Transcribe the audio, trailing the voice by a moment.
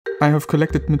I have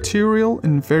collected material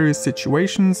in various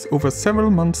situations over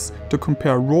several months to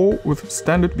compare RAW with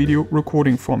standard video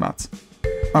recording formats.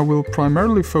 I will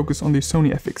primarily focus on the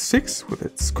Sony FX6 with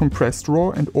its compressed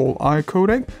RAW and all-I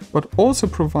codec, but also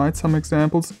provide some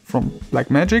examples from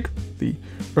Blackmagic, the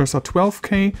URSA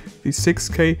 12K, the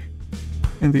 6K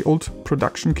and the old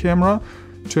production camera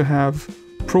to have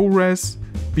ProRes,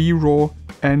 BRAW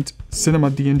and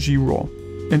Cinema DNG RAW,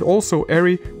 and also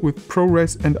ARRI with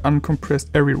ProRes and uncompressed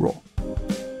ARRI RAW.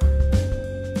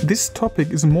 This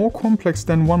topic is more complex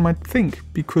than one might think,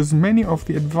 because many of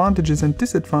the advantages and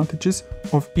disadvantages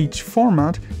of each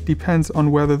format depends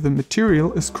on whether the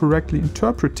material is correctly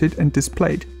interpreted and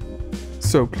displayed.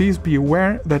 So please be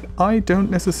aware that I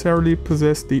don't necessarily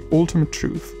possess the ultimate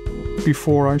truth.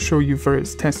 Before I show you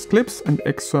various test clips and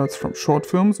excerpts from short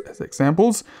films as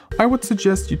examples, I would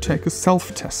suggest you take a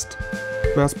self-test.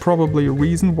 There's probably a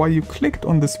reason why you clicked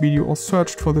on this video or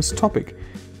searched for this topic,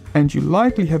 and you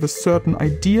likely have a certain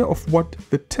idea of what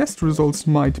the test results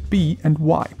might be and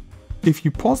why. If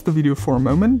you pause the video for a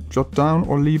moment, jot down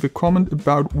or leave a comment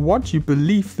about what you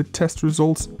believe the test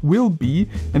results will be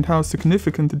and how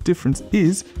significant the difference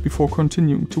is before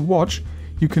continuing to watch,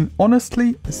 you can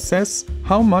honestly assess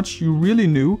how much you really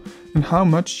knew and how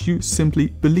much you simply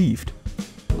believed.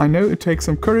 I know it takes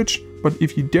some courage, but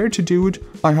if you dare to do it,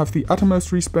 I have the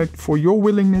utmost respect for your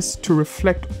willingness to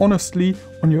reflect honestly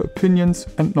on your opinions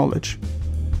and knowledge.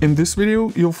 In this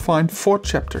video, you'll find 4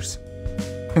 chapters.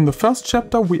 In the first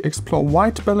chapter, we explore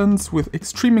white balance with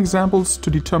extreme examples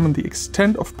to determine the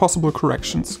extent of possible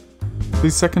corrections. The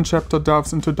second chapter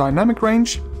delves into dynamic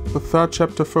range. The third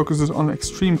chapter focuses on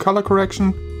extreme color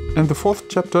correction, and the fourth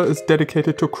chapter is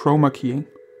dedicated to chroma keying.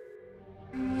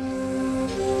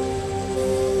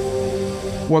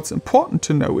 What's important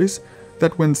to know is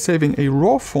that when saving a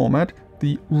RAW format,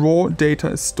 the raw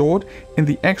data is stored and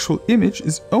the actual image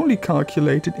is only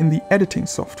calculated in the editing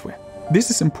software. This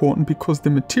is important because the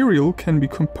material can be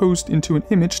composed into an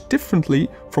image differently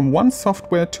from one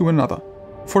software to another.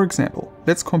 For example,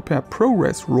 let's compare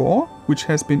ProResRAW, which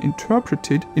has been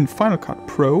interpreted in Final Cut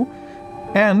Pro,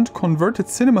 and converted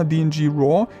Cinema DNG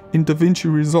RAW in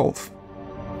DaVinci Resolve.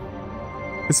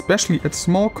 Especially at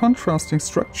small contrasting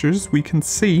structures, we can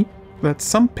see that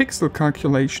some pixel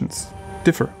calculations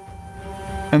differ.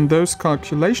 And those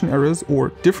calculation errors or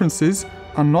differences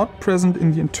are not present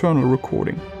in the internal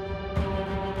recording.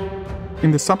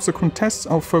 In the subsequent tests,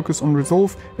 I'll focus on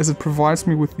Resolve as it provides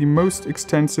me with the most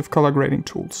extensive color grading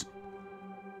tools.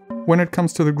 When it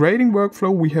comes to the grading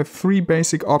workflow, we have 3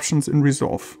 basic options in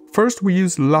Resolve. First, we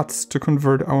use LUTs to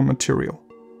convert our material.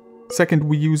 Second,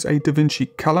 we use a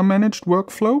DaVinci color managed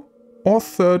workflow. Or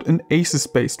third, an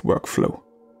ACES-based workflow.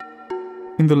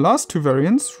 In the last 2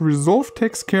 variants, Resolve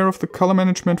takes care of the color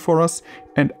management for us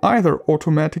and either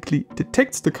automatically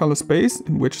detects the color space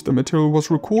in which the material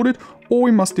was recorded, or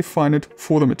we must define it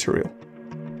for the material.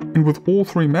 And with all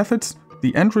 3 methods,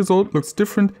 the end result looks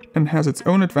different and has its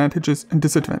own advantages and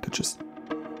disadvantages.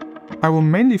 I will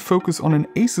mainly focus on an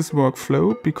ACES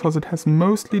workflow because it has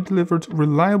mostly delivered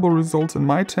reliable results in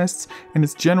my tests and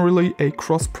is generally a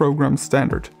cross-program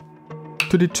standard.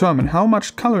 To determine how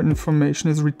much color information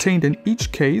is retained in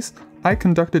each case, I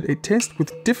conducted a test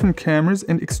with different cameras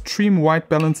and extreme white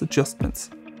balance adjustments.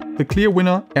 The clear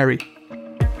winner, ARRI.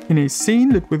 In a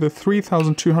scene lit with a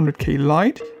 3200K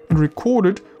light and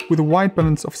recorded with a white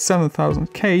balance of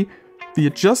 7000K, the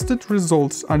adjusted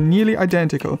results are nearly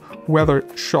identical, whether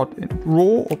shot in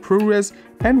RAW or ProRes,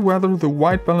 and whether the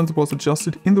white balance was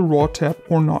adjusted in the RAW tab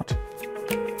or not.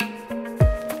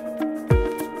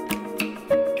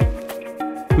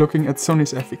 Looking at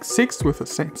Sony's FX6 with the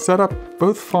same setup,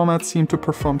 both formats seem to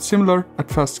perform similar at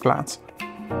first glance.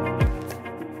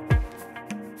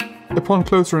 Upon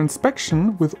closer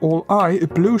inspection, with all-I, a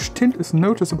bluish tint is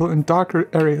noticeable in darker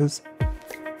areas.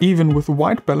 Even with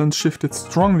white balance shifted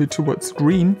strongly towards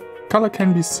green, color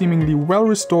can be seemingly well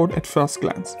restored at first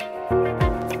glance.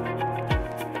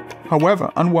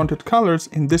 However, unwanted colors,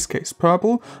 in this case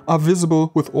purple, are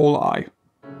visible with all-I.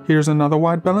 Here's another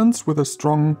white balance with a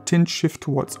strong tint shift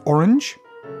towards orange.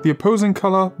 The opposing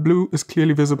color, blue, is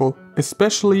clearly visible,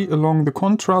 especially along the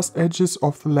contrast edges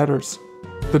of the letters.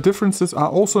 The differences are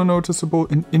also noticeable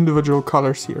in individual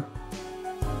colors here.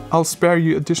 I'll spare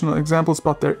you additional examples,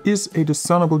 but there is a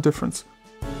discernible difference.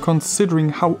 Considering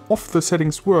how off the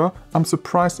settings were, I'm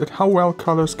surprised at how well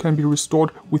colors can be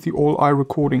restored with the all-I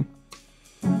recording.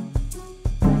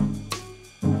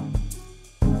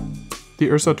 The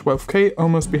URSA 12K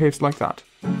almost behaves like that.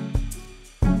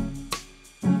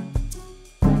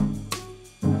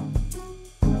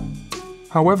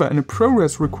 However, in a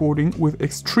ProRes recording with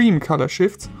extreme color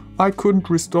shifts, I couldn't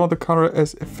restore the color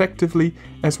as effectively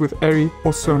as with ARRI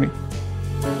or Sony.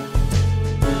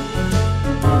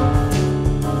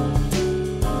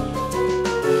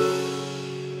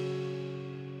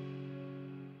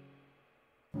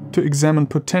 To examine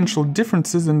potential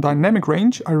differences in dynamic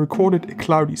range, I recorded a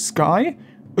cloudy sky,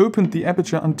 opened the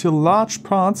aperture until large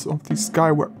parts of the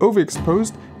sky were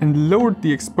overexposed, and lowered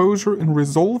the exposure in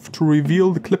resolve to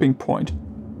reveal the clipping point.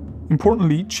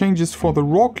 Importantly, changes for the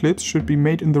RAW clips should be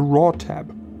made in the RAW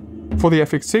tab. For the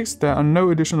FX6, there are no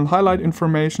additional highlight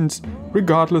informations,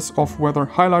 regardless of whether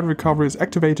highlight recovery is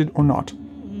activated or not.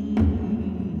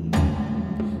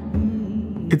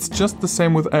 It's just the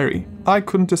same with ARRI. I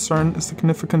couldn't discern a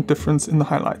significant difference in the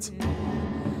highlights.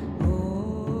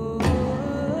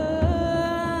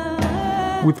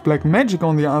 With Blackmagic,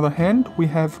 on the other hand, we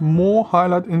have more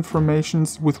highlight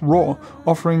informations with RAW,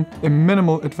 offering a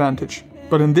minimal advantage.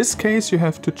 But in this case, you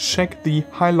have to check the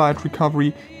highlight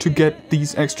recovery to get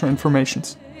these extra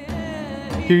informations.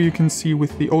 Here you can see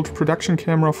with the old production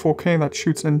camera 4K that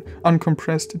shoots in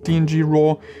uncompressed DNG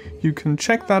RAW, you can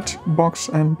check that box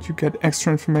and you get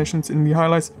extra information in the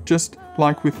highlights, just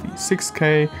like with the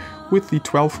 6K, with the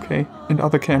 12K and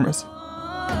other cameras.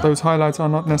 Those highlights are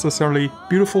not necessarily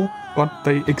beautiful, but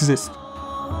they exist.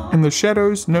 In the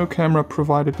shadows, no camera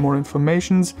provided more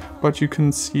information, but you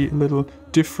can see a little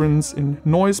difference in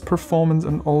noise performance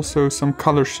and also some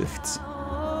color shifts.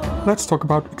 Let's talk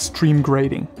about extreme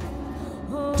grading.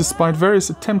 Despite various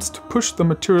attempts to push the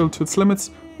material to its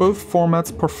limits, both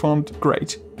formats performed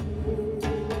great.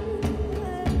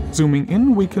 Zooming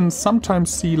in, we can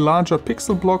sometimes see larger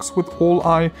pixel blocks with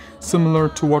all-eye, similar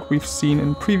to what we've seen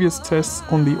in previous tests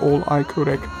on the all-eye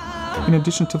codec. In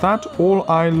addition to that,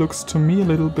 all-eye looks to me a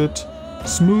little bit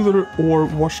smoother or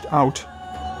washed out.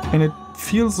 And it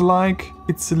feels like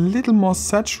it's a little more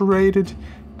saturated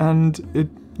and it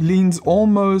leans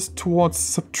almost towards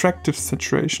subtractive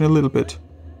saturation a little bit.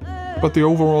 But the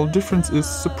overall difference is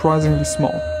surprisingly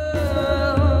small.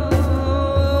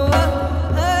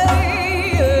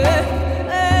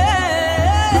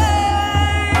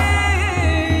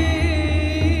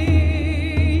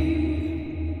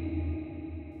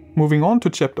 Moving on to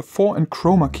chapter 4 and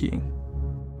chroma keying.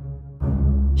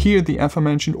 Here the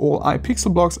aforementioned all-eye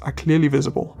pixel blocks are clearly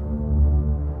visible.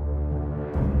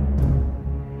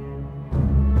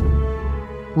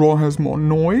 RAW has more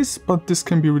noise, but this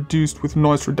can be reduced with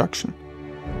noise reduction.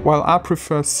 While I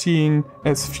prefer seeing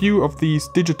as few of these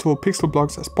digital pixel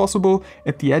blocks as possible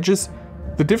at the edges,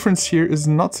 the difference here is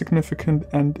not significant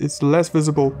and is less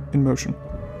visible in motion.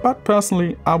 But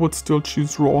personally, I would still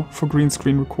choose RAW for green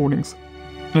screen recordings.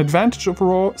 An advantage of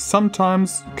RAW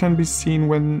sometimes can be seen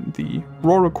when the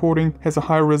RAW recording has a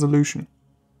higher resolution.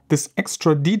 This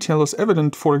extra detail is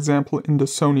evident, for example, in the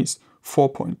Sony's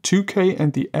 4.2K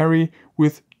and the ARRI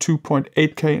with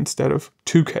 2.8K instead of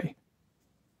 2K.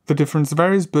 The difference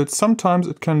varies, but sometimes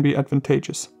it can be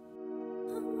advantageous.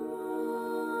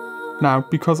 Now,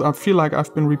 because I feel like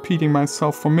I've been repeating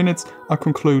myself for minutes, I'll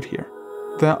conclude here.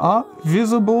 There are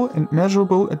visible and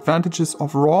measurable advantages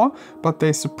of RAW, but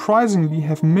they surprisingly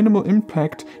have minimal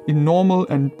impact in normal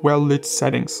and well-lit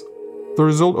settings. The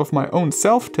result of my own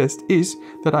self-test is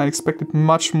that I expected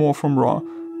much more from RAW,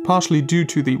 partially due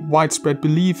to the widespread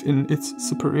belief in its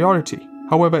superiority.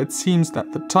 However, it seems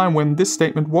that the time when this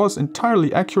statement was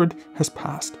entirely accurate has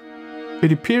passed.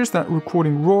 It appears that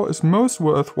recording RAW is most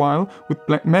worthwhile with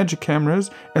Blackmagic cameras,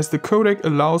 as the codec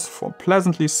allows for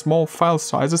pleasantly small file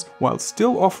sizes while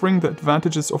still offering the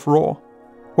advantages of RAW.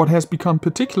 What has become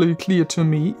particularly clear to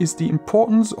me is the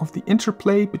importance of the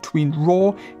interplay between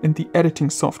RAW and the editing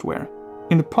software.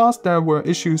 In the past there were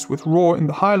issues with RAW in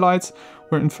the highlights,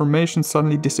 where information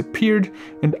suddenly disappeared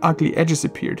and ugly edges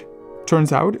appeared.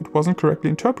 Turns out it wasn't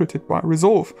correctly interpreted by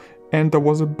Resolve, and there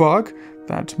was a bug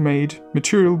that made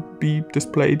material be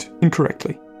displayed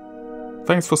incorrectly.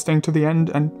 Thanks for staying to the end,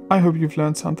 and I hope you've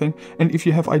learned something. And if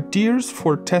you have ideas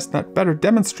for a test that better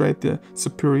demonstrate the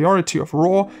superiority of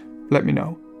RAW, let me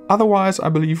know. Otherwise, I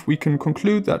believe we can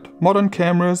conclude that modern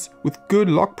cameras with good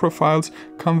log profiles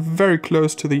come very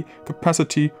close to the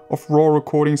capacity of RAW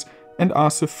recordings and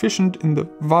are sufficient in the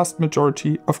vast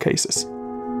majority of cases.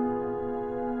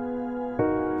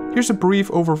 Here's a brief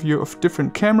overview of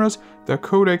different cameras, their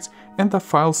codecs and their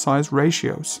file size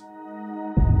ratios.